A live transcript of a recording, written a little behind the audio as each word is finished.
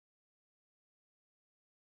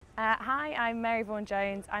Hi, I'm Mary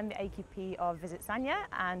Vaughan-Jones. I'm the AQP of Visit Sanya,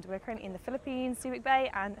 and we're currently in the Philippines, Subic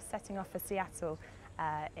Bay, and setting off for Seattle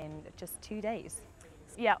in just 2 days.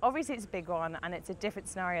 Yeah, obviously it's a big one and it's a different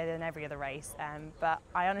scenario than every other race, but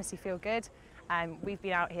I honestly feel good. We've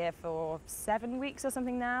been out here for 7 weeks or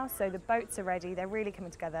something now, so the boats are ready, they're really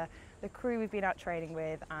coming together. The crew we've been out training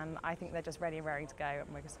with, and I think they're just ready and raring to go,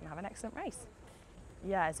 and we're just going to have an excellent race.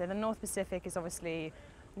 Yeah, so the North Pacific is obviously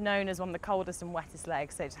known as one of the coldest and wettest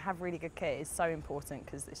legs, so to have really good kit is so important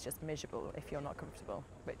because it's just miserable if you're not comfortable,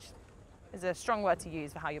 which is a strong word to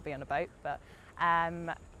use for how you'll be on a boat. But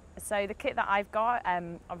so the kit that I've got,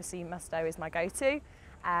 obviously Musto is my go-to.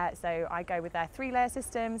 So I go with their 3-layer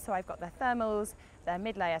system, so I've got their thermals, their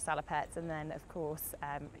mid-layer salopettes, and then of course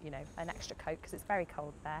an extra coat because it's very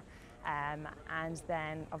cold there. And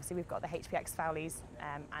then obviously we've got the HPX Fowlies,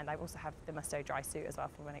 and I also have the Musto dry suit as well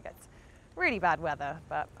for when it gets really bad weather,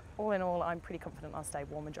 but all in all I'm pretty confident I'll stay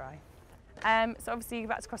warm and dry. So obviously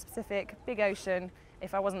back to cross Pacific, big ocean.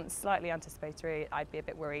 If I wasn't slightly anticipatory I'd be a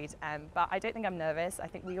bit worried, but I don't think I'm nervous. I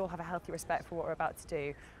think we all have a healthy respect for what we're about to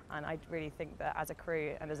do, and I really think that as a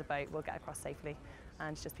crew and as a boat we'll get across safely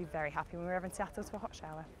and just be very happy when we're over in Seattle to a hot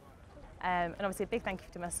shower. And obviously a big thank you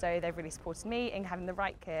to Musto. They've really supported me in having the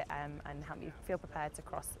right kit and helped me feel prepared to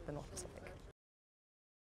cross the North Pacific.